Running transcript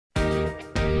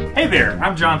Hey there,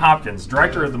 I'm John Hopkins,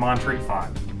 Director of the Montreat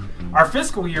Fund. Our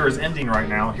fiscal year is ending right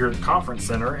now here at the Conference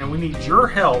Center, and we need your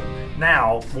help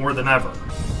now more than ever.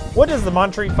 What does the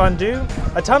Montreat Fund do?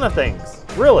 A ton of things,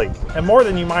 really, and more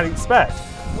than you might expect.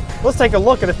 Let's take a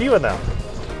look at a few of them.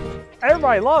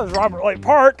 Everybody loves Robert Lake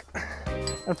Park,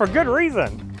 and for good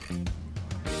reason.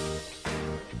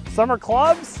 Summer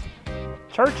clubs,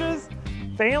 churches,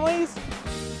 families,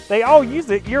 they all use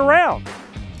it year-round.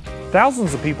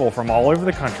 Thousands of people from all over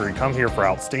the country come here for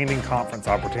outstanding conference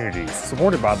opportunities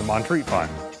supported by the Montreat Fund.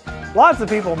 Lots of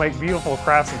people make beautiful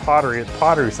crafts and pottery at the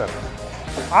Pottery Center.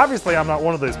 Obviously, I'm not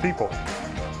one of those people.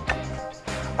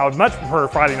 I would much prefer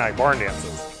Friday night barn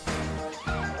dances.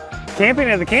 Camping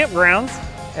at the campgrounds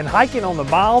and hiking on the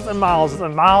miles and miles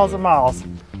and miles and miles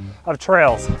of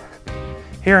trails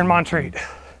here in Montreat.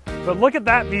 But look at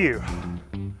that view.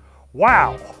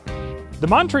 Wow. The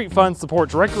Montreat Fund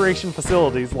supports recreation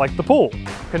facilities like the pool,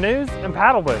 canoes and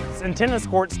paddle boats, and tennis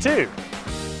courts too.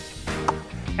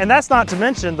 And that's not to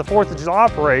mention the 4th of July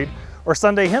parade or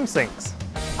Sunday hymn sings.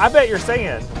 I bet you're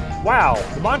saying, wow,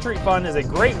 the Montreat Fund is a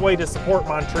great way to support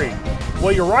Montreat.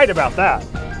 Well, you're right about that.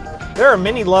 There are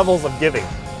many levels of giving.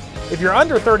 If you're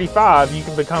under 35, you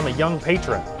can become a young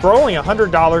patron for only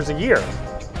 $100 a year.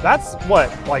 That's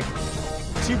what, like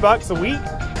 $2 a week?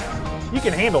 You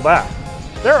can handle that.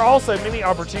 There are also many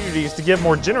opportunities to give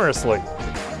more generously.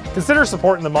 Consider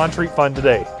supporting the Montreat Fund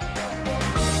today.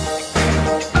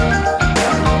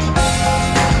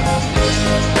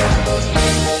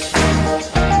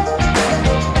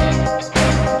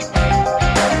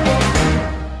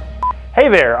 Hey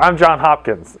there, I'm John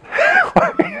Hopkins.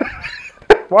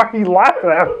 Why are you laughing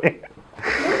at me?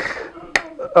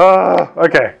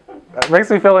 Okay, that makes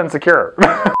me feel insecure.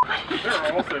 There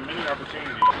are also many opportunities.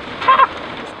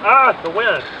 The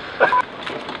wind.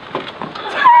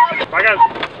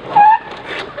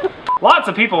 Lots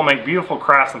of people make beautiful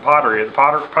crafts and pottery at the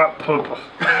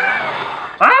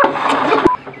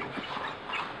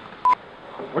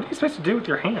What are you supposed to do with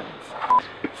your hands?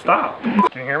 Stop. Can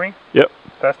you hear me? Yep.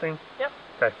 Testing? Yep.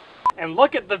 Okay. And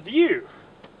look at the view.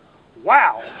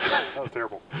 Wow. That was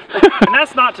terrible. And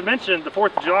that's not to mention the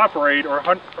 4th of July parade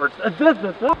and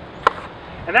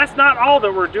that's not all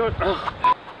that we're doing.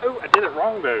 Oh, I did it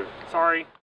wrong though. Sorry.